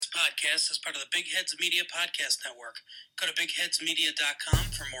podcast is part of the Big Heads Media Podcast Network. Go to bigheadsmedia.com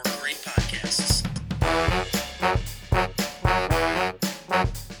for more great podcasts.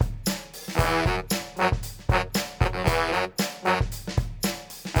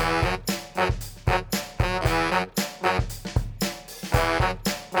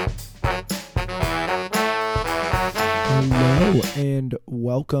 Hello and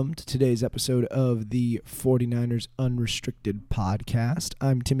welcome to today's episode of the 49ers Unrestricted Podcast.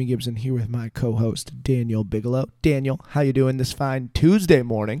 I'm Timmy Gibson here with my co-host Daniel Bigelow. Daniel, how you doing this fine Tuesday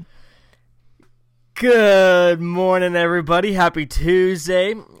morning? Good morning, everybody. Happy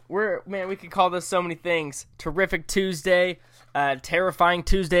Tuesday. We could call this so many things. Terrific Tuesday, terrifying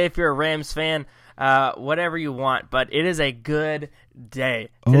Tuesday if you're a Rams fan, whatever you want. But it is a good day.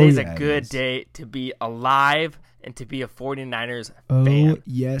 Today's a good day to be alive and to be a 49ers fan. Oh,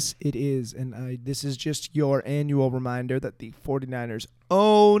 yes, it is. And this is just your annual reminder that the 49ers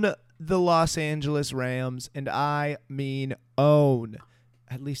own the Los Angeles Rams, and I mean own,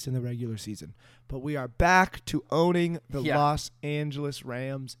 at least in the regular season. But we are back to owning the Los Angeles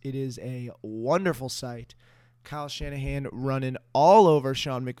Rams. It is a wonderful sight. Kyle Shanahan running all over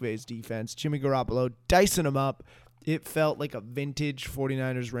Sean McVay's defense. Jimmy Garoppolo dicing them up. It felt like a vintage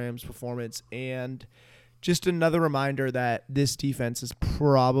 49ers Rams performance, and just another reminder that this defense is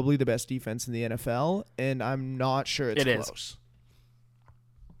probably the best defense in the NFL, and I'm not sure it's close.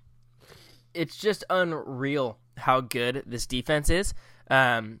 It's just unreal how good this defense is.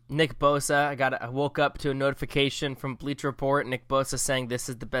 Nick Bosa, I woke up to a notification from Bleacher Report, Nick Bosa saying this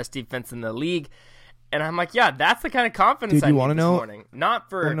is the best defense in the league. And I'm like, yeah, that's the kind of confidence I need this morning.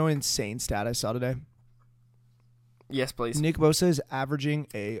 Not for... I know insane stat I saw today. Yes, please. Nick Bosa is averaging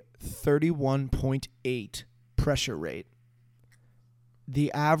a 31.8 pressure rate.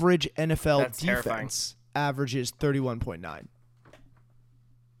 The average NFL defense averages 31.9.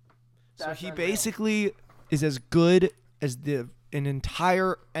 So he basically is as good as an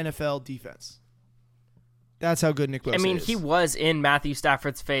entire NFL defense. That's how good Nick Bosa is. I mean, he was in Matthew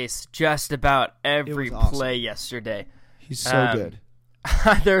Stafford's face just about every play yesterday. He's so good.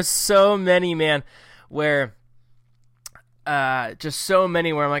 There's so many, man, where... just so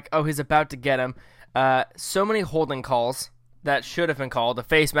many where I'm like, oh, he's about to get him. So many holding calls that should have been called. The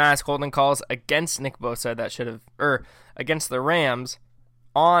face mask holding calls against Nick Bosa that should have, or against the Rams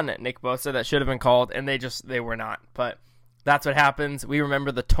on Nick Bosa that should have been called, and they were not. But that's what happens. We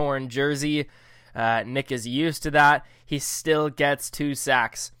remember the torn jersey. Nick is used to that. He still gets 2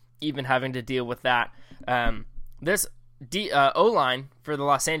 sacks, even having to deal with that. This O-line for the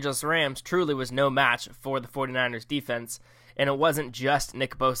Los Angeles Rams truly was no match for the 49ers defense, and it wasn't just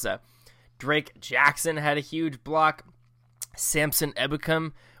Nick Bosa. Drake Jackson had a huge block. Samson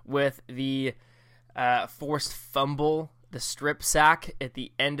Ebukam with the forced fumble, the strip sack at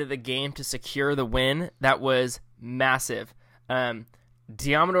the end of the game to secure the win. That was massive.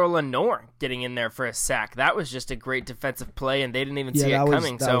 Deommodore Lenoir getting in there for a sack. That was just a great defensive play, and they didn't even see it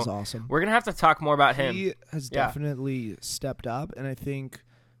coming. That was awesome. We're going to have to talk more about him. He has definitely stepped up, and I think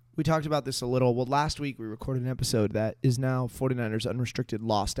we talked about this a little. Well, last week we recorded an episode that is now 49ers Unrestricted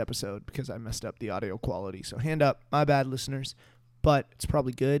Lost episode because I messed up the audio quality. So hand up, my bad, listeners. But it's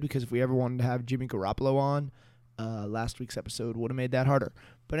probably good because if we ever wanted to have Jimmy Garoppolo on, last week's episode would have made that harder.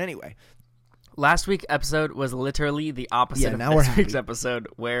 But anyway, last week's episode was literally the opposite of this week's episode,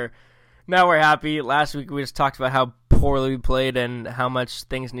 where now we're happy. Last week we just talked about how poorly we played and how much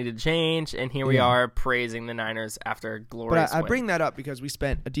things needed to change, and here we are praising the Niners after a glorious win. I bring that up because we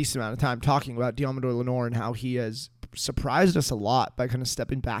spent a decent amount of time talking about Deommodore Lenoir and how he has surprised us a lot by kind of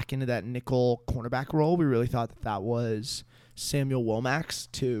stepping back into that nickel cornerback role. We really thought that was Samuel Womack's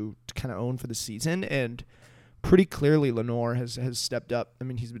to kind of own for the season, and pretty clearly Lenoir has stepped up. I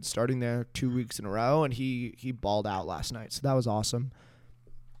mean, he's been starting there 2 weeks in a row, and he balled out last night, so that was awesome.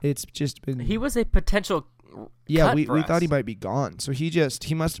 It's just been... He was a potential we thought he might be gone. So he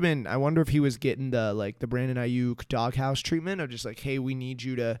must have been... I wonder if he was getting the Brandon Ayuk doghouse treatment of just like, hey, we need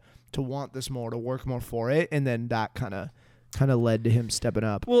you to want this more, to work more for it, and then that kind of led to him stepping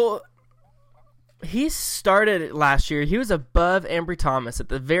up. Well, he started last year. He was above Ambry Thomas at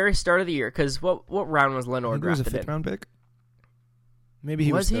the very start of the year, because what round was Lenoir drafted in? He was a 5th round pick? Maybe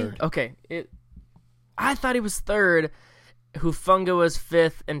he was third. Okay. I thought he was third. Hufanga was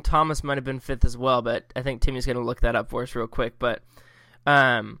 5th, and Thomas might have been 5th as well, but I think Timmy's going to look that up for us real quick. But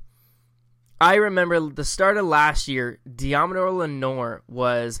I remember the start of last year, Deommodore Lenoir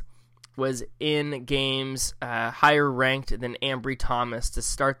was in games higher ranked than Ambry Thomas to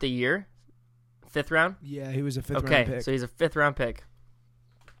start the year. 5th round? Yeah, he was a 5th round pick. Okay, so he's a 5th round pick.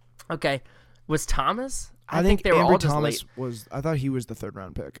 Okay. Was Thomas? I think they were Ambry all just Thomas late. I thought he was the 3rd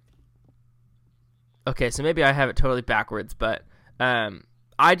round pick. Okay, so maybe I have it totally backwards, but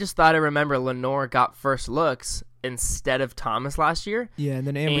I just thought I remember Lenore got first looks instead of Thomas last year. Yeah, and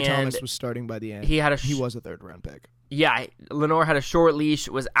then Ambry Thomas was starting by the end. He was a 3rd round pick. Yeah, Lenore had a short leash,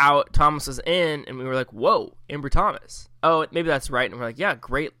 was out, Thomas was in, and we were like, whoa, Ambry Thomas. Oh, maybe that's right. And we're like, yeah,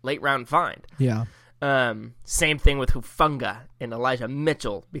 great late round find. Yeah. Same thing with Hufanga and Elijah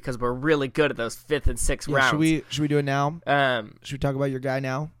Mitchell, because we're really good at those 5th and 6th rounds. Should we do it now? Should we talk about your guy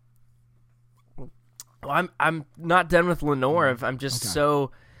now? Well, I'm not done with Lenore. I'm just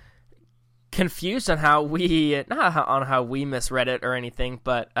so confused on how we misread it or anything,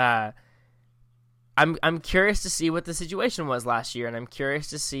 but I'm curious to see what the situation was last year, and I'm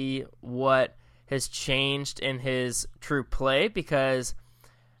curious to see what has changed in his true play, because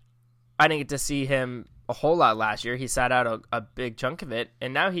I didn't get to see him a whole lot last year. He sat out a big chunk of it,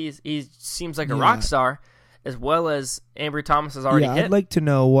 and now he seems like a rock star, as well as Ambry Thomas has already hit. I'd like to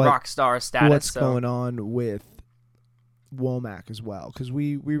know rock star status. What's going on with Womack as well, because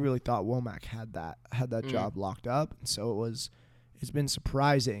we really thought Womack had that job locked up, and so it's been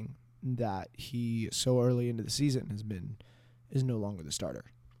surprising that he so early into the season is no longer the starter.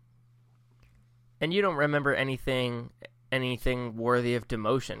 And you don't remember anything worthy of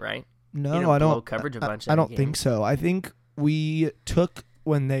demotion, right? No, I don't. Coverage a bunch. I don't think so. I think we took,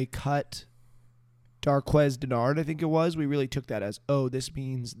 when they cut Darqueze Dennard, I think it was, we really took that as, this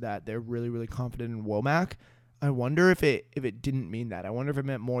means that they're really, really confident in Womack. I wonder if it didn't mean that. I wonder if it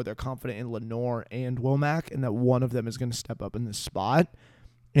meant more they're confident in Lenore and Womack, and that one of them is going to step up in this spot.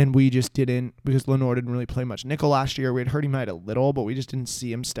 And we just didn't, because Lenore didn't really play much nickel last year. We had heard he might a little, but we just didn't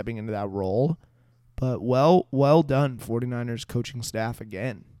see him stepping into that role. But well done, 49ers coaching staff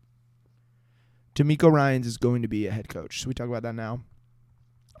again. D'Amico Ryans is going to be a head coach. Should we talk about that now?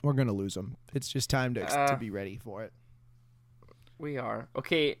 We're going to lose him. It's just time to be ready for it. We are.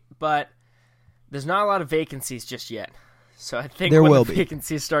 Okay, but there's not a lot of vacancies just yet. So I think when the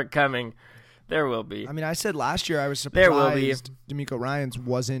vacancies start coming, there will be. I mean, I said last year I was surprised D'Amico Ryans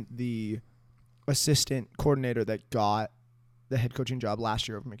wasn't the assistant coordinator that got the head coaching job last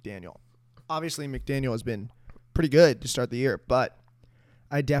year of McDaniel. Obviously, McDaniel has been pretty good to start the year, but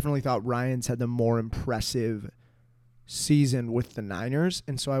I definitely thought Ryans had the more impressive season with the Niners,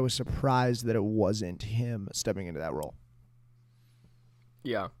 and so I was surprised that it wasn't him stepping into that role.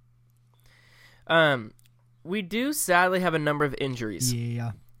 Yeah. We do sadly have a number of injuries.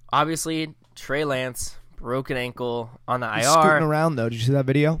 Yeah. Obviously, Trey Lance, broken ankle on the IR. He's scooting around, though. Did you see that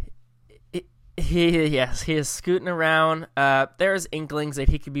video? He is scooting around. There's inklings that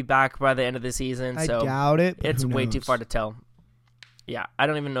he could be back by the end of the season. I so doubt it. It's way too far to tell. Yeah, I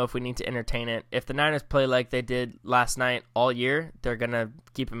don't even know if we need to entertain it. If the Niners play like they did last night all year, they're going to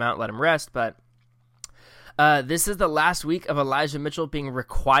keep him out, let him rest. But this is the last week of Elijah Mitchell being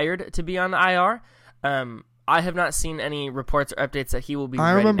required to be on the IR. I have not seen any reports or updates that he will be ready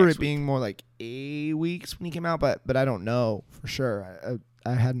I remember next it being more like 8 weeks when he came out, but I don't know for sure.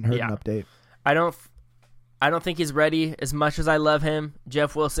 I hadn't heard an update. I don't think he's ready. As much as I love him,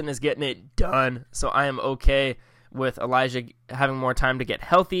 Jeff Wilson is getting it done. So I am okay with Elijah having more time to get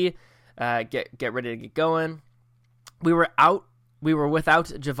healthy, get ready to get going. We were without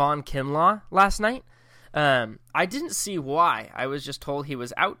Javon Kinlaw last night. I didn't see why. I was just told he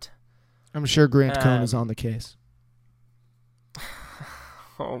was out. I'm sure Grant Cohn is on the case.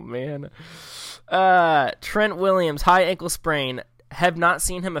 Oh, man. Trent Williams, high ankle sprain. Have not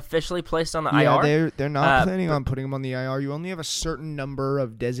seen him officially placed on the IR. Yeah, they're not planning on putting him on the IR. You only have a certain number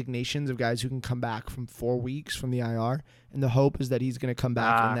of designations of guys who can come back from 4 weeks from the IR, and the hope is that he's going to come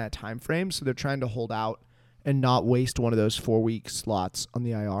back in that time frame. So they're trying to hold out and not waste one of those 4-week slots on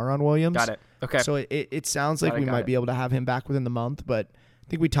the IR on Williams. Got it. Okay. So it sounds like we might be able to have him back within the month, but I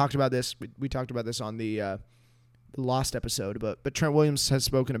think we talked about this. We talked about this on the Lost episode, but Trent Williams has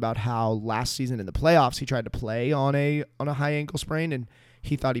spoken about how last season in the playoffs he tried to play on a high ankle sprain, and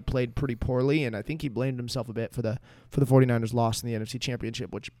he thought he played pretty poorly, and I think he blamed himself a bit for the 49ers loss in the NFC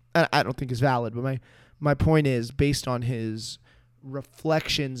Championship, which I don't think is valid, but my point is, based on his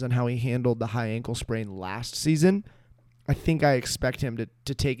reflections on how he handled the high ankle sprain last season, I think I expect him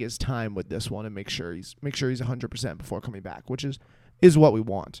to take his time with this one and make sure he's 100% before coming back, which is what we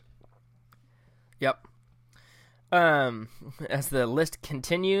want. Yep. As the list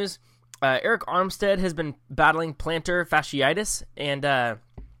continues, Eric Armstead has been battling plantar fasciitis, and I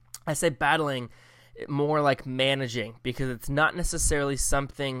say battling more like managing, because it's not necessarily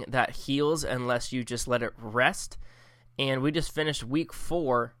something that heals unless you just let it rest. And we just finished week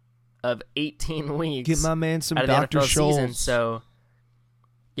 4 of 18 weeks. Get my man some out of the Dr. NFL Scholl's. season, so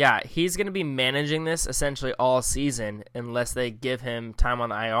Yeah, he's going to be managing this essentially all season unless they give him time on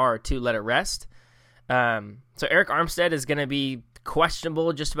the IR to let it rest. So Eric Armstead is going to be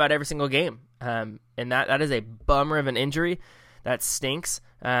questionable just about every single game. And that is a bummer of an injury. That stinks.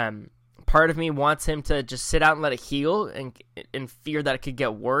 Part of me wants him to just sit out and let it heal and fear that it could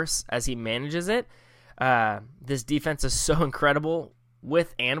get worse as he manages it. This defense is so incredible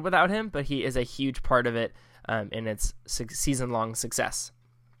with and without him, but he is a huge part of it in its season-long success.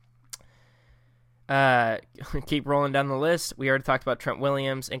 Keep rolling down the list. We already talked about Trent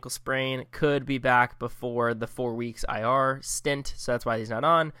Williams, ankle sprain, could be back before the 4 weeks IR stint, so that's why he's not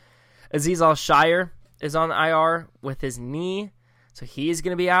on. Azeez Al-Shire is on the IR with his knee, so he's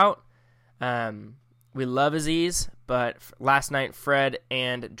going to be out. We love Azeez, but last night Fred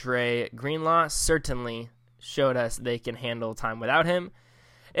and Dre Greenlaw certainly showed us they can handle time without him.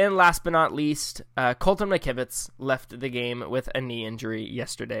 And last but not least, Colton McKivitz left the game with a knee injury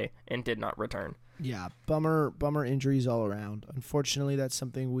yesterday and did not return. Yeah, bummer injuries all around. Unfortunately, that's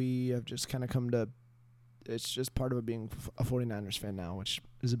something we have just kind of come to. It's just part of being a 49ers fan now, which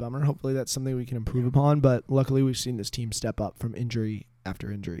is a bummer. Hopefully that's something we can improve upon, but luckily we've seen this team step up from injury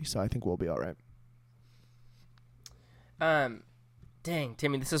after injury, so I think we'll be all right. Dang,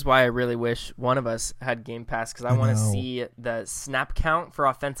 Timmy, this is why I really wish one of us had Game Pass, because I want to see the snap count for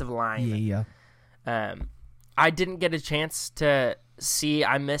offensive line. Yeah. I didn't get a chance to see.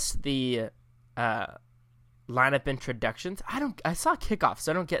 I missed the lineup introductions. I saw kickoff,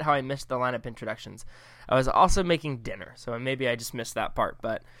 so I don't get how I missed the lineup introductions. I was also making dinner, so maybe I just missed that part.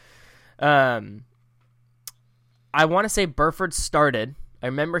 But I want to say Burford started. I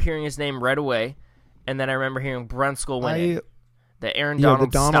remember hearing his name right away, and then I remember hearing Brunskill winning. The Aaron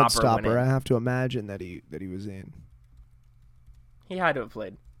Donald, stopper. Winning. I have to imagine that he was in. He had to have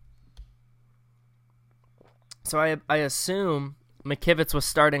played. So I assume McKivitz was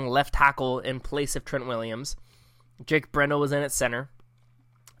starting left tackle in place of Trent Williams. Jake Brendel was in at center.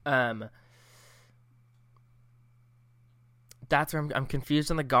 That's where I'm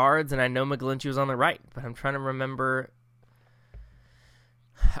confused on the guards, and I know McGlinchey was on the right, but I'm trying to remember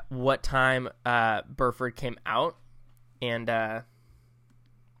what time Burford came out. And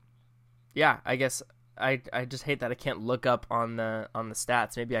yeah, I guess I just hate that I can't look up on the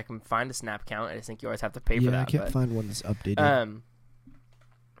stats. Maybe I can find a snap count. I just think you always have to pay for that. Yeah, I can't find one that's updated.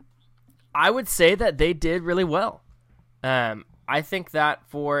 I would say that they did really well. I think that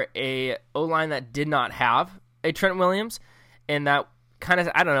for a O-line that did not have a Trent Williams, and that kind of,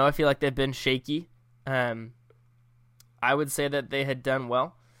 I don't know, I feel like they've been shaky. I would say that they had done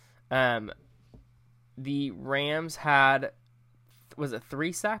well. The Rams had, was it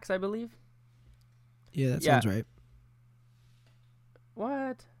 3 sacks, I believe? Yeah, that sounds right.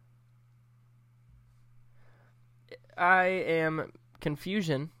 What? I am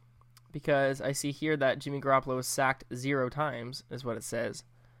confusion because I see here that Jimmy Garoppolo was sacked 0 times, is what it says.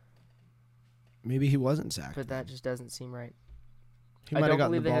 Maybe he wasn't sacked. But that just doesn't seem right. He might have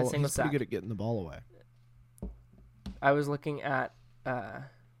gotten the ball. Had a single He's sack. pretty good at getting the ball away. I was looking at,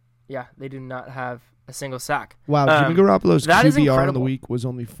 they do not have a single sack. Wow, Jimmy Garoppolo's QBR in the incredible. week was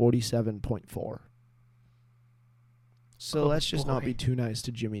only 47.4. So let's just not be too nice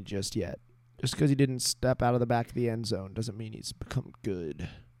to Jimmy just yet. Just because he didn't step out of the back of the end zone doesn't mean he's become good.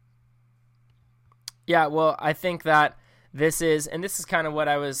 Yeah, well, I think that this is kind of what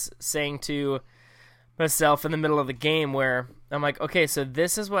I was saying to myself in the middle of the game, where I'm like, okay, so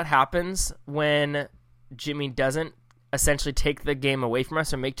this is what happens when Jimmy doesn't essentially take the game away from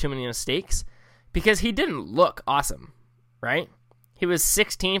us or make too many mistakes, because he didn't look awesome, right? He was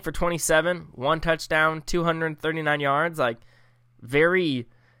 16 for 27, 1 touchdown, 239 yards, like very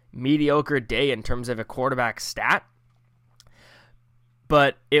mediocre day in terms of a quarterback stat.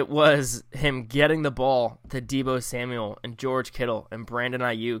 But it was him getting the ball to Deebo Samuel and George Kittle and Brandon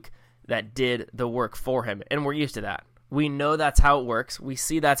Ayuk that did the work for him. And we're used to that. We know that's how it works. We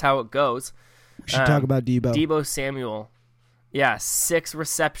see that's how it goes. We should talk about Deebo. Deebo Samuel, 6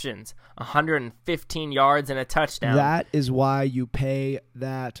 receptions, 115 yards and a touchdown. That is why you pay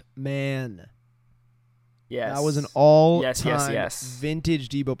that man. Yes. That was an all-time vintage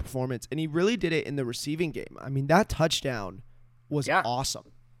Deebo performance, and he really did it in the receiving game. I mean, that touchdown was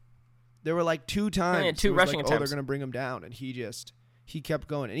awesome. There were like 2 times. 2 rushing attempts. They're going to bring him down, and he kept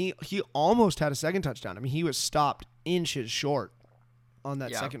going. And he almost had a second touchdown. I mean, he was stopped inches short on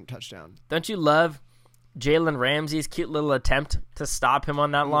that second touchdown. Don't you love Jalen Ramsey's cute little attempt to stop him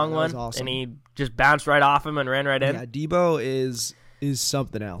on that long one? Awesome. And he just bounced right off him and ran right in? Yeah, Deebo is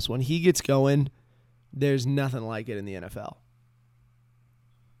something else. When he gets going, there's nothing like it in the NFL.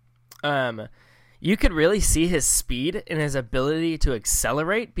 you could really see his speed and his ability to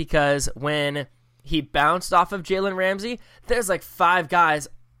accelerate, because when he bounced off of Jalen Ramsey, there's like 5 guys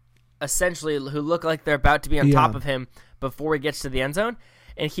essentially who look like they're about to be on top of him before he gets to the end zone,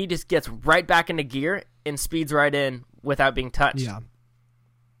 and he just gets right back into gear and speeds right in without being touched.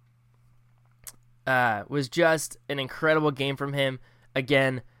 Was just an incredible game from him.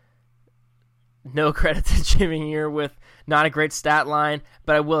 Again, no credit to Jimmy here with not a great stat line,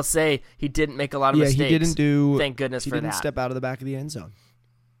 but I will say he didn't make a lot of mistakes. He didn't do. Thank goodness for that. He didn't step out of the back of the end zone.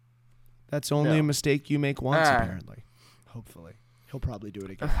 That's only a mistake you make once, apparently. Hopefully. He'll probably do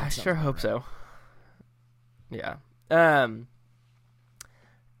it again. I sure hope so. Yeah. Our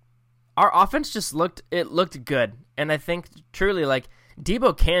offense just looked good. And I think truly, like,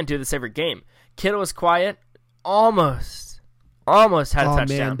 Debo can do this every game. Kittle was quiet, almost had a touchdown.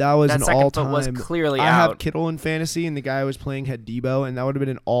 Man, that was an all-time. Was clearly I out. have Kittle in fantasy, and the guy I was playing had Debo, and that would have been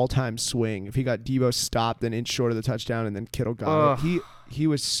an all-time swing if he got Debo stopped an inch short of the touchdown, and then Kittle got it. He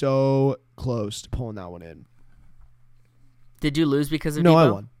was so close to pulling that one in. Did you lose because of Debo? No, I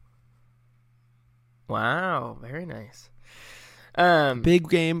won. Wow, very nice. Big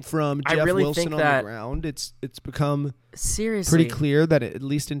game from Jeff really Wilson think on that, the ground. It's become seriously pretty clear that at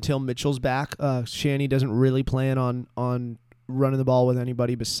least until Mitchell's back, Shanny doesn't really plan on running the ball with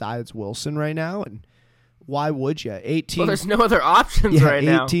anybody besides Wilson right now. And why would you? 18. Well, there's no other options right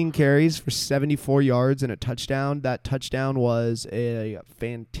now. 18 carries for 74 yards and a touchdown. That touchdown was a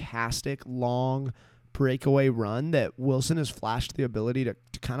fantastic long breakaway run that Wilson has flashed the ability to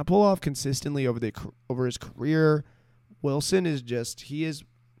kind of pull off consistently over his career. Wilson is just he is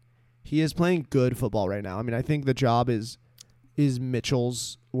playing good football right now. I mean, I think the job is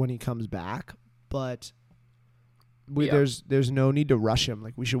Mitchell's when he comes back, but there's no need to rush him.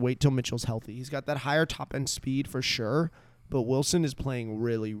 Like, we should wait till Mitchell's healthy. He's got that higher top end speed for sure, but Wilson is playing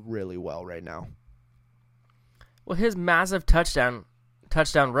really, really well right now. Well, his massive touchdown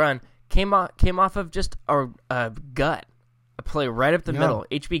run came off of just a gut, a play right up the middle,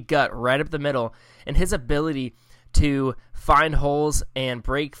 HB gut right up the middle, and his ability to find holes and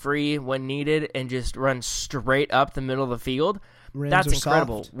break free when needed and just run straight up the middle of the field. That's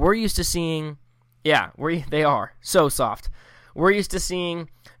incredible. Soft. We're used to seeing, they are so soft. We're used to seeing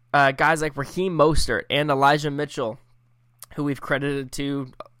guys like Raheem Mostert and Elijah Mitchell, who we've credited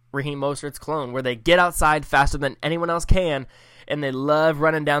to Raheem Mostert's clone, where they get outside faster than anyone else can, and they love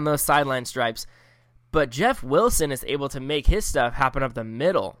running down those sideline stripes. But Jeff Wilson is able to make his stuff happen up the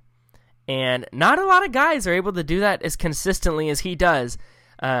middle. And not a lot of guys are able to do that as consistently as he does.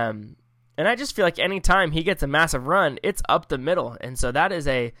 And I just feel like any time he gets a massive run, it's up the middle. And so that is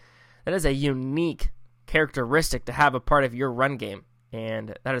a unique characteristic to have a part of your run game.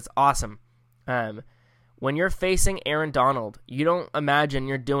 And that is awesome. When you're facing Aaron Donald, you don't imagine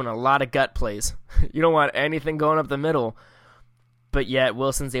you're doing a lot of gut plays. You don't want anything going up the middle. But yet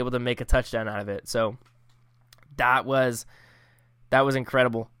Wilson's able to make a touchdown out of it. So that was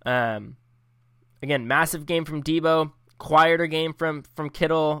incredible. Again, massive game from Debo, quieter game from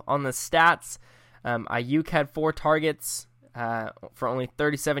Kittle on the stats. Ayuk had 4 targets for only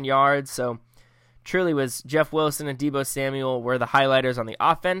 37 yards. So truly was Jeff Wilson and Debo Samuel were the highlighters on the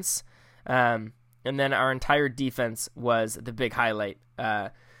offense. And then our entire defense was the big highlight.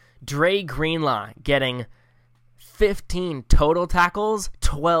 Dre Greenlaw getting 15 total tackles,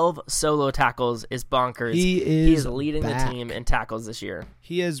 12 solo tackles is bonkers. He's leading the team in tackles this year.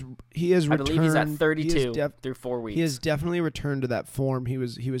 He has returned. I believe he's at 32 through 4 weeks. He has definitely returned to that form he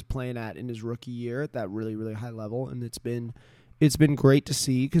was playing at in his rookie year at that really, really high level, and it's been great to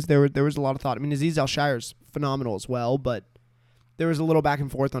see because there was a lot of thought. I mean, Azeez Al-Shire's phenomenal as well, but there was a little back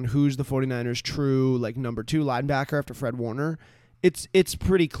and forth on who's the 49ers' true number 2 linebacker after Fred Warner. It's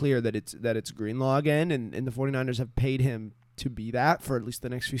pretty clear that it's Greenlaw again, and the 49ers have paid him to be that for at least the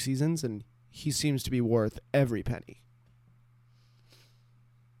next few seasons, and he seems to be worth every penny.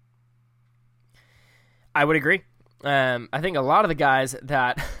 I would agree. I think a lot of the guys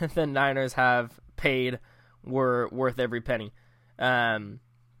that the Niners have paid were worth every penny.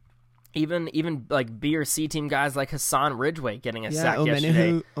 Even like B or C team guys like Hassan Ridgeway getting a sack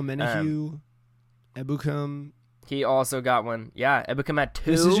yesterday. Omenihu, Ebukam. He also got one. Yeah, Ebukam had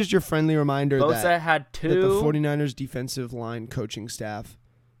 2. This is just your friendly reminder Bosa had 2. That the 49ers defensive line coaching staff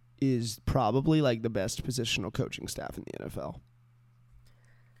is probably like the best positional coaching staff in the NFL.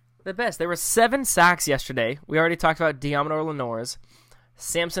 The best. There were 7 sacks yesterday. We already talked about Diamador Lenoir's.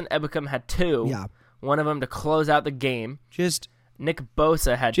 Samson Ebukam had 2. Yeah. One of them to close out the game. Just Nick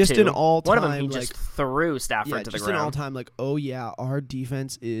Bosa had just 2. An all-time, one of them he just threw Stafford to the ground. Just an all-time oh yeah, our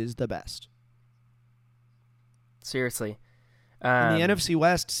defense is the best. Seriously. And the NFC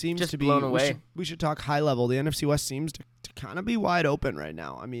West seems just to be blown away. We should talk high level. The NFC West seems to kind of be wide open right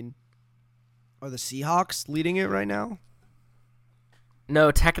now. I mean, are the Seahawks leading it right now?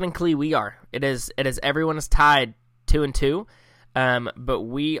 No, technically we are. It is everyone is tied 2-2. But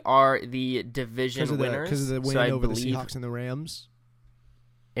we are the division winners because of the win over the Seahawks and the Rams.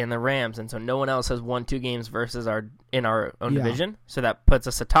 In the Rams, and so no one else has won 2 games versus our own division, so that puts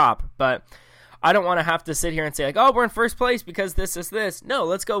us atop. But I don't want to have to sit here and say like, oh, we're in first place because this. No,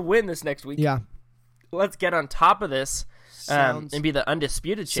 let's go win this next week. Yeah, let's get on top of this and be the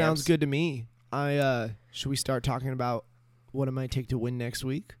undisputed champs. Sounds good to me. Should we start talking about what it might take to win next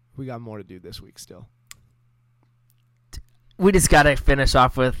week? We got more to do this week still. We just got to finish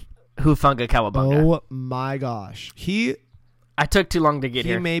off with Hufanga Kawabunga. Oh, my gosh. I took too long to get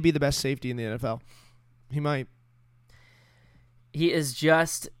here. He may be the best safety in the NFL. He might. He is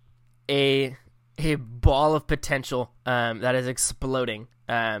just a ball of potential that is exploding.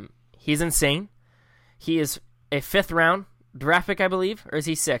 He's insane. He is a 5th round draft pick, I believe, or is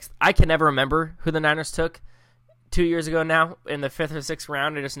he 6th? I can never remember who the Niners took 2 years ago now in the 5th or 6th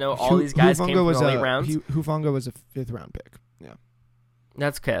round. I just know all these guys came from the late rounds. Hufanga was a 5th round pick. Yeah.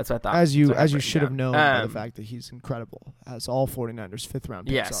 That's okay. That's what I thought. As you should have known by the fact that he's incredible, as all 49ers 5th round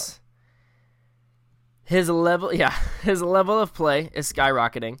picks are. His level of play is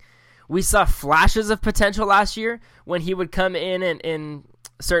skyrocketing. We saw flashes of potential last year when he would come in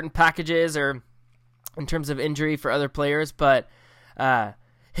certain packages or in terms of injury for other players, but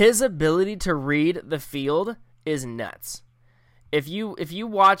his ability to read the field is nuts. If you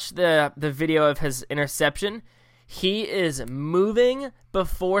watch the video of his interception, he is moving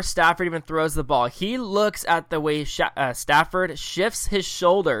before Stafford even throws the ball. He looks at the way Stafford shifts his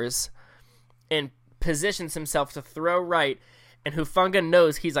shoulders and positions himself to throw right, and Hufanga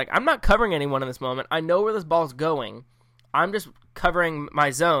knows, he's like, I'm not covering anyone in this moment. I know where this ball's going. I'm just covering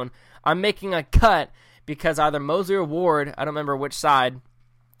my zone. I'm making a cut because either Mosley or Ward, I don't remember which side,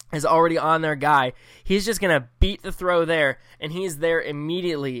 is already on their guy. He's just going to beat the throw there, and he's there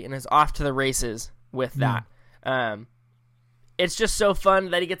immediately and is off to the races with that. It's just so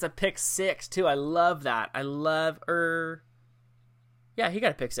fun that he gets a pick 6 too. I love that. Yeah, he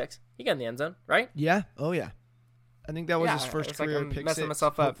got a pick 6. He got in the end zone, right? Yeah. Oh yeah. I think that was his first career pick 6.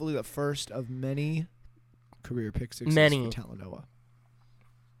 Myself up. Hopefully the first of many career pick 6s for Talanoa.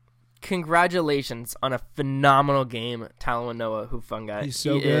 Congratulations on a phenomenal game, Talanoa Hufanga. He's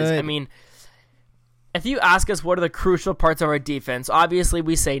so good. I mean, if you ask us what are the crucial parts of our defense, obviously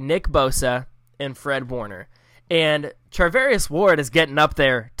we say Nick Bosa and Fred Warner. And Charvarius Ward is getting up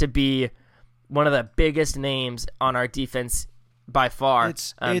there to be one of the biggest names on our defense by far.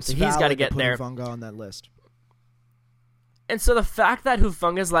 So he's got to get there. Hufanga on that list. And so the fact that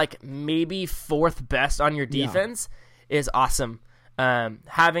Hufanga's like maybe 4th best on your defense is awesome.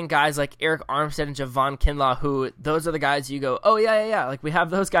 Having guys like Eric Armstead and Javon Kinlaw, who those are the guys you go, oh yeah. Like we have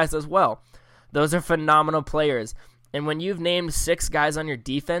those guys as well. Those are phenomenal players. And when you've named 6 guys on your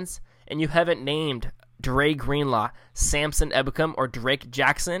defense and you haven't named Dre Greenlaw, Samson Ebukam, or Drake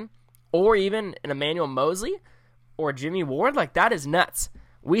Jackson, or even an Emmanuel Mosley or Jimmy Ward, like that is nuts.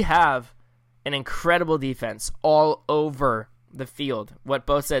 We have an incredible defense all over the field. What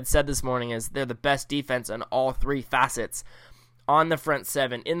Bosa said this morning is they're the best defense on all 3 facets, on the front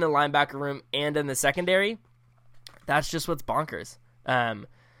 7, in the linebacker room, and in the secondary. That's just what's bonkers. The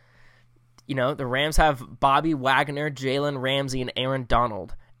Rams have Bobby Wagner, Jalen Ramsey, and Aaron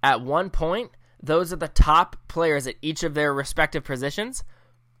Donald. At one point, those are the top players at each of their respective positions.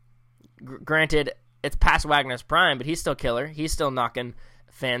 Granted, it's past Wagner's prime, but he's still killer. He's still knocking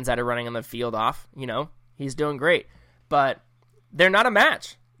fans that are running on the field off. He's doing great. But they're not a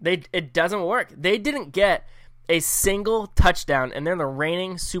match. It doesn't work. They didn't get a single touchdown, and they're the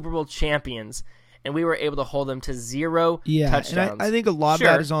reigning Super Bowl champions, and we were able to hold them to 0 touchdowns. And I think a lot of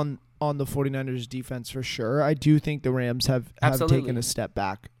that is on the 49ers defense for sure. I do think the Rams have taken a step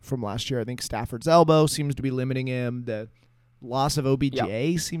back from last year. I think Stafford's elbow seems to be limiting him. The loss of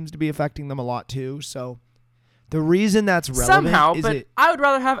OBJ seems to be affecting them a lot too. So the reason that's relevant is but I would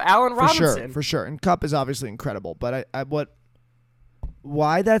rather have Allen Robinson. For sure. And Kupp is obviously incredible, but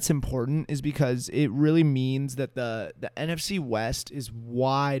why that's important is because it really means that the NFC West is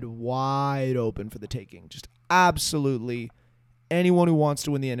wide open for the taking. Just absolutely anyone who wants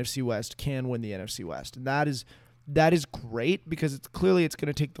to win the NFC West can win the NFC West. And that is great because it's going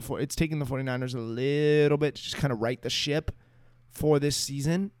to take it's taking the 49ers a little bit to just kind of right the ship for this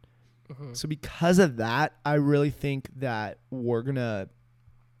season. Mm-hmm. So because of that, I really think that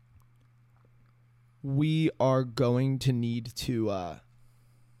we are going to need to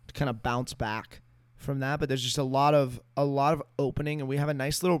kind of bounce back from that, but there's just a lot of opening, and we have a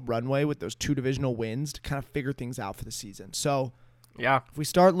nice little runway with those 2 divisional wins to kind of figure things out for the season. So Yeah. if we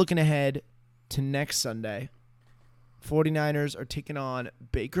start looking ahead to next Sunday, 49ers are taking on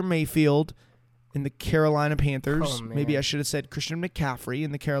Baker Mayfield in the Carolina Panthers. Oh, man. Maybe I should have said Christian McCaffrey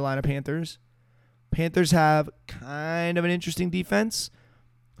in the Carolina Panthers. Panthers have kind of an interesting defense.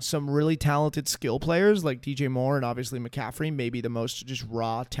 Some really talented skill players like DJ Moore and obviously McCaffrey, maybe the most just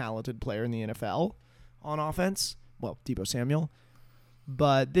raw talented player in the NFL on offense. Well, Deebo Samuel.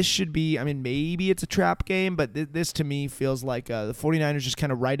 But this should be, I mean, maybe it's a trap game, but this to me feels like the 49ers just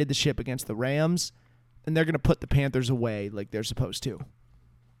kind of righted the ship against the Rams, and they're going to put the Panthers away like they're supposed to.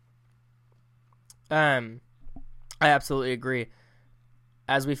 I absolutely agree.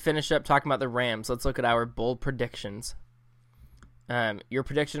 As we finish up talking about the Rams, let's look at our bold predictions. Your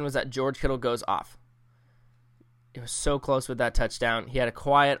prediction was that George Kittle goes off. It was so close with that touchdown. He had a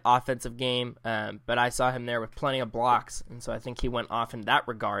quiet offensive game, but I saw him there with plenty of blocks, and so I think he went off in that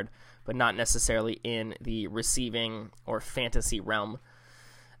regard, but not necessarily in the receiving or fantasy realm.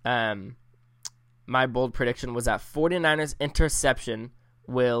 My bold prediction was that 49ers interception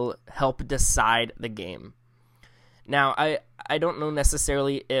will help decide the game. Now, I don't know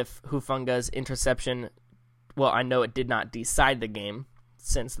necessarily if Hufanga's interception, well, I know it did not decide the game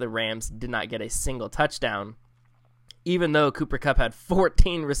since the Rams did not get a single touchdown, even though Cooper Kupp had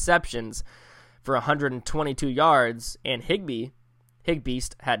 14 receptions for 122 yards and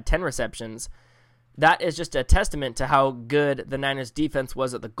Higbeast had 10 receptions. That is just a testament to how good the Niners defense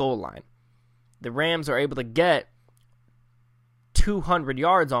was at the goal line. The Rams are able to get 200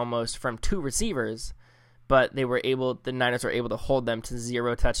 yards almost from 2 receivers, but the Niners were able to hold them to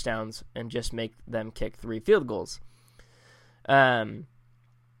 0 touchdowns and just make them kick 3 field goals. Talanoa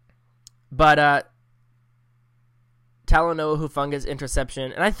Hufanga's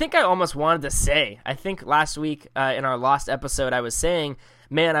interception, and I think I almost wanted to say, I think last week in our last episode I was saying,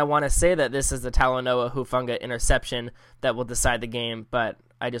 man, I want to say that this is the Talanoa Hufanga interception that will decide the game, but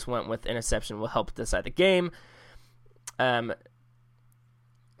I just went with interception will help decide the game.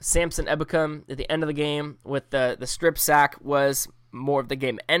 Samson Ebukam at the end of the game with the strip sack was more of the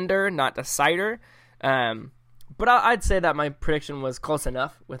game ender, not decider. But I'd say that my prediction was close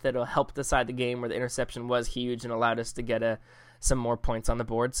enough with it. It'll help decide the game where the interception was huge and allowed us to get some more points on the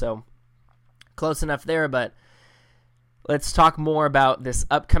board. So close enough there, but let's talk more about this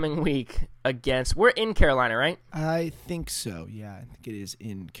upcoming week against, we're in Carolina, right? I think so. Yeah, I think it is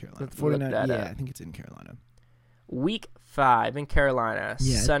in Carolina. Let's look that up. I think it's in Carolina. Week 5 in Carolina,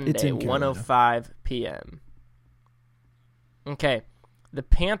 Yeah, Sunday, it's in Carolina. 1:05 p.m. Okay, the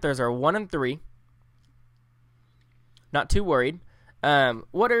Panthers are 1-3. Not too worried.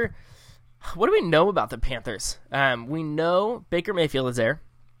 What do we know about the Panthers? We know Baker Mayfield is there.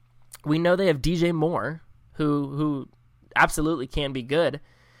 We know they have DJ Moore, who absolutely can be good,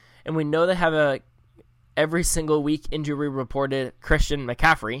 and we know they have a every single week injury reported Christian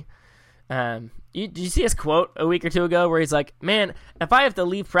McCaffrey. Did you see his quote a week or two ago where he's like, "Man, if I have to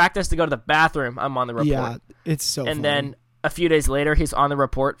leave practice to go to the bathroom, I'm on the report." Yeah, it's so. And funny. then a few days later, he's on the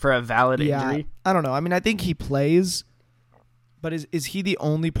report for a valid injury. I don't know. I mean, I think he plays, but is he the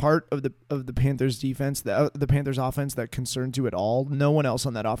only part of the Panthers defense, the Panthers offense that concerns you at all? No one else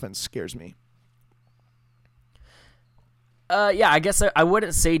on that offense scares me. Yeah, I guess I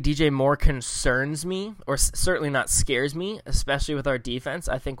wouldn't say DJ Moore concerns me, or certainly not scares me, especially with our defense.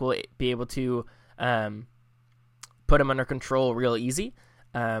 I think we'll be able to put him under control real easy.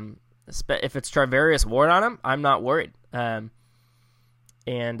 If it's Charvarius Ward on him, I'm not worried. I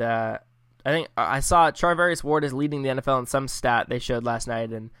think I saw Charvarius Ward is leading the NFL in some stat they showed last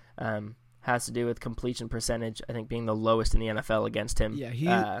night, and has to do with completion percentage, I think, being the lowest in the NFL against him.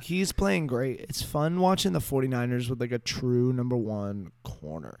 Yeah, he's playing great. It's fun watching the 49ers with like a true number 1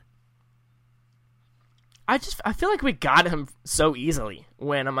 corner. I feel like we got him so easily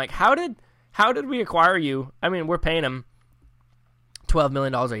when I'm like, how did we acquire you? I mean, we're paying him $12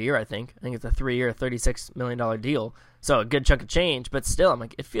 million a year, I think. I think it's a 3-year, $36 million deal. So a good chunk of change, but still, I'm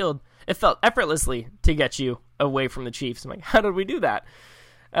like, it felt effortlessly to get you away from the Chiefs. I'm like, how did we do that?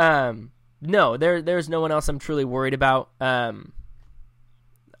 No, there's no one else I'm truly worried about. I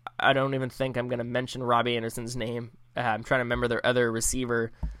don't even think I'm going to mention Robbie Anderson's name. I'm trying to remember their other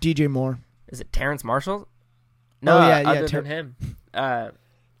receiver. DJ Moore. Is it Terrence Marshall? No, other than him.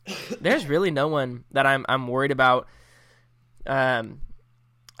 There's really no one that I'm worried about. I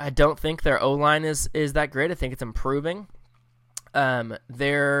don't think their O-line is that great. I think it's improving.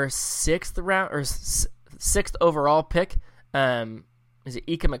 Their 6th overall pick, is it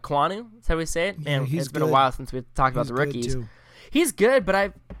Ika Mekwonu? That's how we say it? Man, Yeah, it's been a while since we've talked about the rookies. He's good,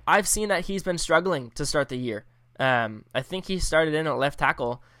 but I've seen that he's been struggling to start the year. I think he started in at left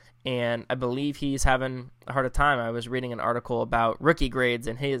tackle, and I believe he's having a harder time. I was reading an article about rookie grades,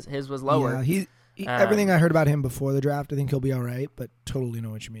 and his was lower. Yeah, everything I heard about him before the draft, I think he'll be all right, but totally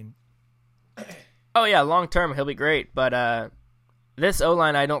know what you mean. Oh, yeah, long term, he'll be great. But this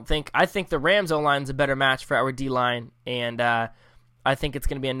O-line, I think the Rams O-line is a better match for our D-line, and I think it's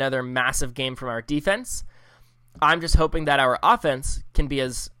going to be another massive game from our defense. I'm just hoping that our offense can be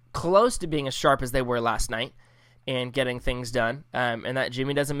as close to being as sharp as they were last night and getting things done, and that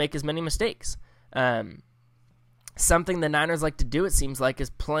Jimmy doesn't make as many mistakes. Something the Niners like to do, it seems like, is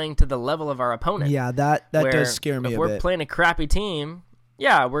playing to the level of our opponent. Yeah, that does scare me a bit. If we're playing a crappy team,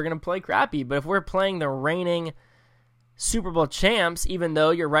 yeah, we're going to play crappy. But if we're playing the reigning Super Bowl champs, even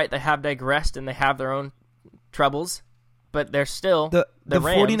though you're right, they have digressed and they have their own troubles, but they're still the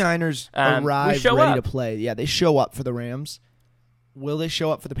Rams. 49ers arrive ready to play. Yeah, they show up for the Rams. Will they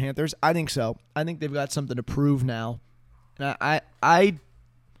show up for the Panthers? I think so. I think they've got something to prove now. And I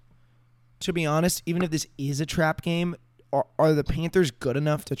to be honest, even if this is a trap game, are the Panthers good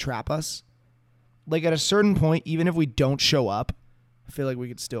enough to trap us? Like, at a certain point, even if we don't show up, I feel like we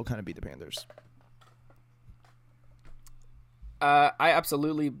could still kind of beat the Panthers. I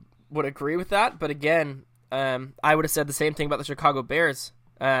absolutely would agree with that, but again, I would have said the same thing about the Chicago Bears.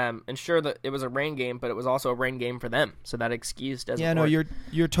 And sure that it was a rain game, but it was also a rain game for them, so that excuse doesn't work. Yeah, no,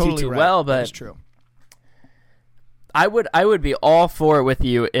 you're totally right. Well, but that's true. I would be all for it with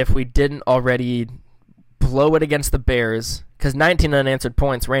you if we didn't already blow it against the Bears, because 19 unanswered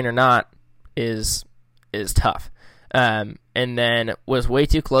points, rain or not, is tough. And then was way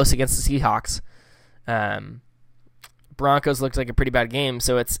too close against the Seahawks. Broncos looks like a pretty bad game,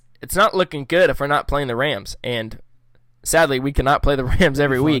 so it's not looking good if we're not playing the Rams. And sadly, we cannot play the Rams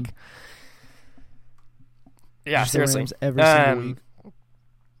every week. Yeah, Just seriously, every single week.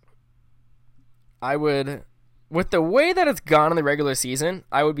 I would. With the way that it's gone in the regular season,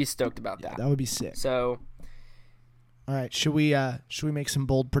 I would be stoked about that. That would be sick. So, all right, should we make some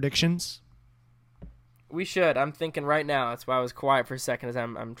bold predictions? We should. I'm thinking right now. That's why I was quiet for a second. As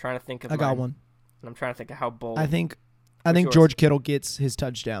I'm trying to think of. I got one. And I'm trying to think of how bold. I think George Kittle gets his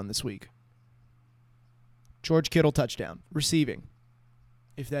touchdown this week. George Kittle touchdown receiving,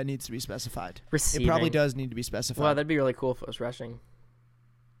 if that needs to be specified. Receiving. It probably does need to be specified. Well, that'd be really cool if it was rushing.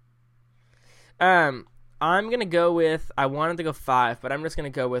 I'm going to go with, I wanted to go 5, but I'm just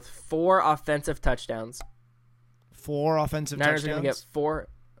going to go with 4 offensive touchdowns. 4 offensive touchdowns? Niners are going to get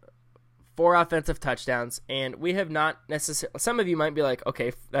 4 offensive touchdowns, and we have not necessarily, some of you might be like,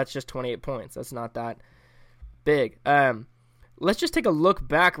 okay, that's just 28 points. That's not that big. Let's just take a look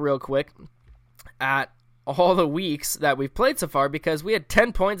back real quick at all the weeks that we've played so far, because we had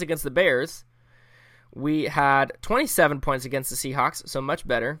 10 points against the Bears. We had 27 points against the Seahawks, so much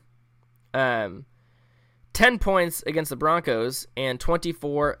better. 10 points against the Broncos and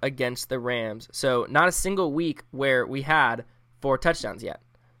 24 against the Rams. So not a single week where we had 4 touchdowns yet.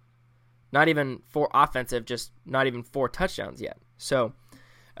 Not even 4 offensive, just not even 4 touchdowns yet. So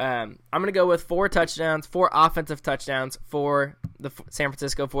I'm going to go with 4 touchdowns, 4 offensive touchdowns for the San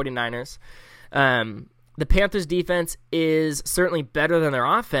Francisco 49ers. The Panthers defense is certainly better than their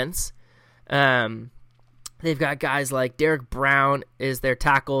offense. They've got guys like Derek Brown is their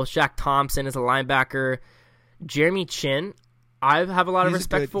tackle, Shaq Thompson is a linebacker, Jeremy Chin, I have a lot of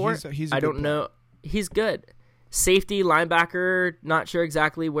respect for. He's a I don't good know. He's good. Safety, linebacker, not sure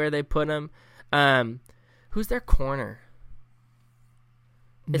exactly where they put him. Who's their corner?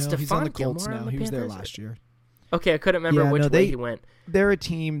 It's he's on the Stephon Colts Gilmore now. on the He was there Panthers? last year. Okay, I couldn't remember which way he went. They're a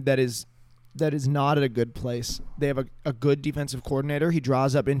team that is not at a good place. They have a good defensive coordinator. He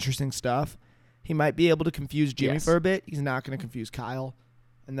draws up interesting stuff. He might be able to confuse Jimmy for a bit. He's not going to confuse Kyle.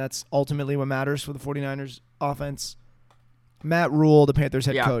 And that's ultimately what matters for the 49ers offense. Matt Rule, the Panthers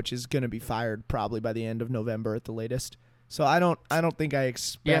head coach, is going to be fired probably by the end of November at the latest. So I don't think I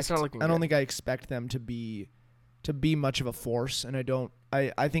expect think I expect them to be much of a force, and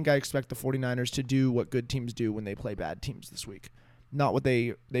I think I expect the 49ers to do what good teams do when they play bad teams this week. Not what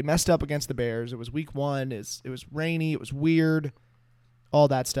they messed up against the Bears. It was week 1. It was rainy, it was weird. All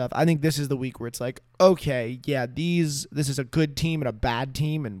that stuff. I think this is the week where it's like, okay, yeah, this is a good team and a bad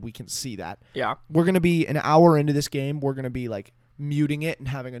team, and we can see that. Yeah. We're going to be an hour into this game. We're going to be like muting it and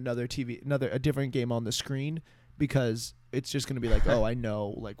having a different game on the screen, because it's just going to be like, oh, I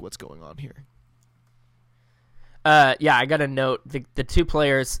know like what's going on here. Yeah, I got to note the 2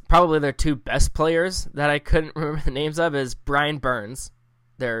 players, probably their 2 best players that I couldn't remember the names of, is Brian Burns,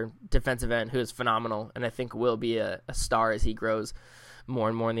 their defensive end, who is phenomenal, and I think will be a star as he grows more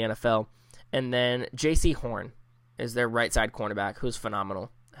and more in the NFL. And then J.C. Horn is their right side cornerback, who's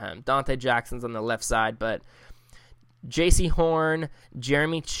phenomenal. Dante Jackson's on the left side, but J.C. Horn,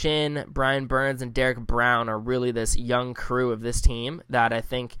 Jeremy Chin, Brian Burns, and Derek Brown are really this young crew of this team that I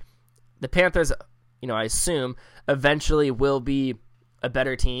think the Panthers, I assume, eventually will be a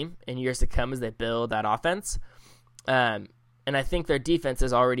better team in years to come as they build that offense. And I think their defense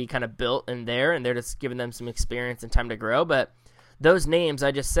is already kind of built in there, and they're just giving them some experience and time to grow. But those names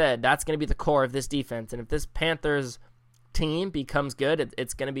I just said, that's going to be the core of this defense. And if this Panthers team becomes good,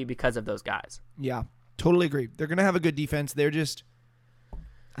 it's going to be because of those guys. Yeah, totally agree. They're going to have a good defense.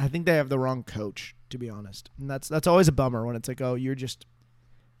 I think they have the wrong coach, to be honest. And that's always a bummer when it's like, oh,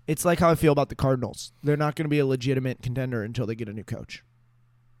 it's like how I feel about the Cardinals. They're not going to be a legitimate contender until they get a new coach.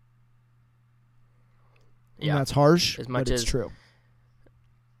 Yeah, and that's harsh, but it's true.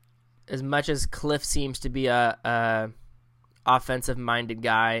 As much as Cliff seems to be a offensive-minded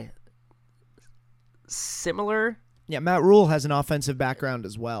guy, similar. Yeah, Matt Rule has an offensive background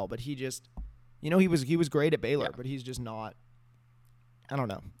as well, but he just, he was great at Baylor, but he's just not. I don't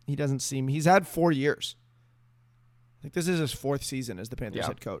know. He doesn't seem. He's had 4 years. I think this is his 4th season as the Panthers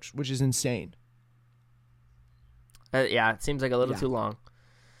head coach, which is insane. It seems like a little too long.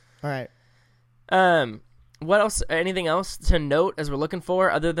 All right. What else? Anything else to note as we're looking for,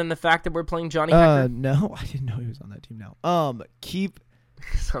 other than the fact that we're playing Johnny Hekker? Hekker? No, I didn't know he was on that team now. Keep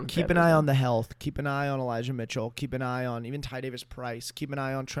an eye on the health. Keep an eye on Elijah Mitchell. Keep an eye on even Ty Davis Price. Keep an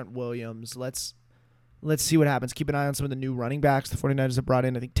eye on Trent Williams. Let's see what happens. Keep an eye on some of the new running backs the 49ers have brought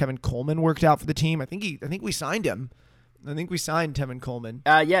in. I think Tevin Coleman worked out for the team. I think we signed him. I think we signed Tevin Coleman.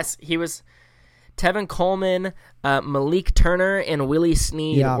 Yes, he was. Tevin Coleman, Malik Turner, and Willie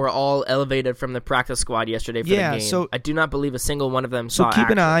Snead were all elevated from the practice squad yesterday for the game. So I do not believe a single one of them saw keep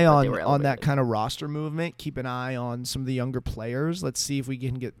an eye action, on that kind of roster movement. Keep an eye on some of the younger players. Let's see if we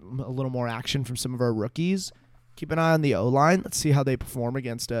can get a little more action from some of our rookies. Keep an eye on the O-line. Let's see how they perform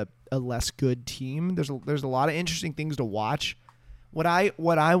against a less good team. There's a lot of interesting things to watch. What I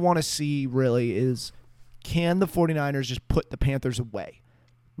want to see really is, can the 49ers just put the Panthers away?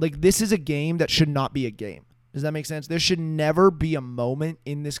 Like, this is a game that should not be a game. Does that make sense? There should never be a moment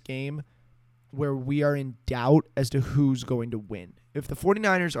in this game where we are in doubt as to who's going to win. If the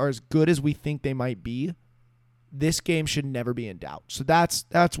 49ers are as good as we think they might be, this game should never be in doubt. So that's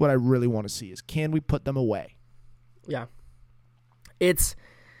what I really want to see is, can we put them away? Yeah. It's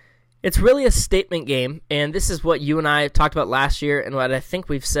really a statement game, and this is what you and I talked about last year and what I think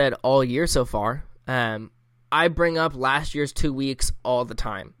we've said all year so far. I bring up last year's 2 weeks all the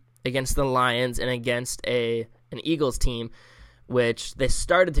time against the Lions and against an Eagles team, which they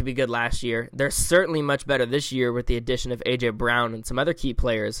started to be good last year. They're certainly much better this year with the addition of A.J. Brown and some other key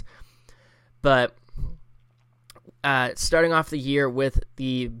players. But starting off the year with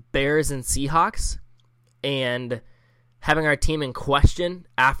the Bears and Seahawks and having our team in question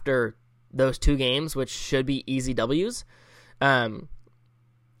after those 2 games, which should be easy W's, and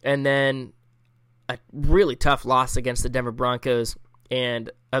then a really tough loss against the Denver Broncos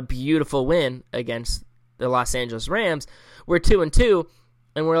and a beautiful win against the Los Angeles Rams. We're 2-2,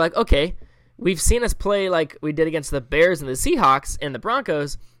 and we're like, okay, we've seen us play like we did against the Bears and the Seahawks and the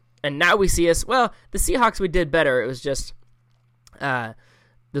Broncos, and now we see us, well, the Seahawks we did better. It was just the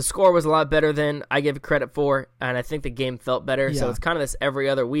score was a lot better than I give credit for, and I think the game felt better, so it's kind of this every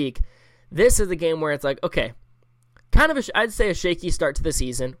other week. This is the game where it's like, okay, kind of I'd say a shaky start to the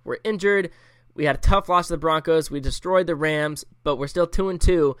season. We're injured. We had a tough loss to the Broncos. We destroyed the Rams, but we're still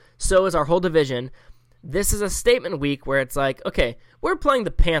 2-2. So is our whole division. This is a statement week where it's like, okay, we're playing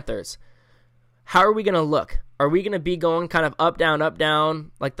the Panthers. How are we going to look? Are we going to be going kind of up,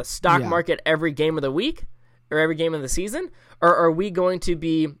 down, like the stock market every game of the week or every game of the season? Or are we going to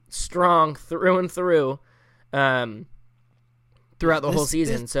be strong through and through throughout the whole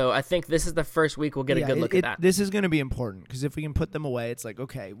season? So I think this is the first week we'll get a good look at that. This is going to be important because if we can put them away, it's like,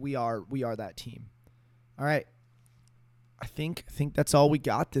 okay, we are that team. All right. I think that's all we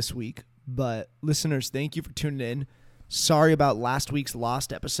got this week. But listeners, thank you for tuning in. Sorry about last week's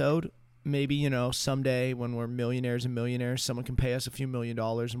lost episode. Maybe, someday when we're millionaires and millionaires, someone can pay us a few $1 million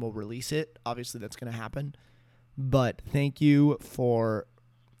and we'll release it. Obviously, that's going to happen. But thank you for...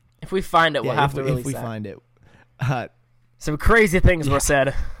 If we find it, we'll have to release if we that. find it. Some crazy things were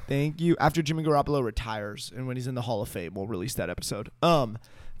said. Thank you. After Jimmy Garoppolo retires and when he's in the Hall of Fame, we'll release that episode.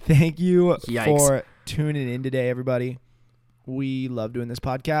 Thank you for tuning in today, everybody. We love doing this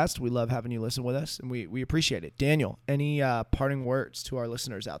podcast. We love having you listen with us, and we appreciate it. Daniel, any parting words to our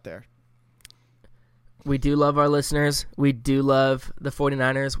listeners out there? We do love our listeners. We do love the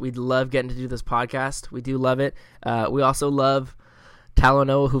 49ers. We love getting to do this podcast. We do love it. We also love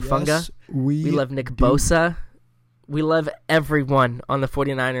Talanoa Hufanga. Yes, we love Nick Bosa. We love everyone on the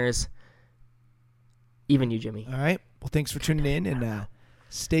 49ers, even you, Jimmy. All right. Well, thanks for tuning in, and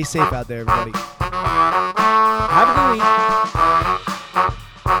stay safe out there, everybody. Have a good week.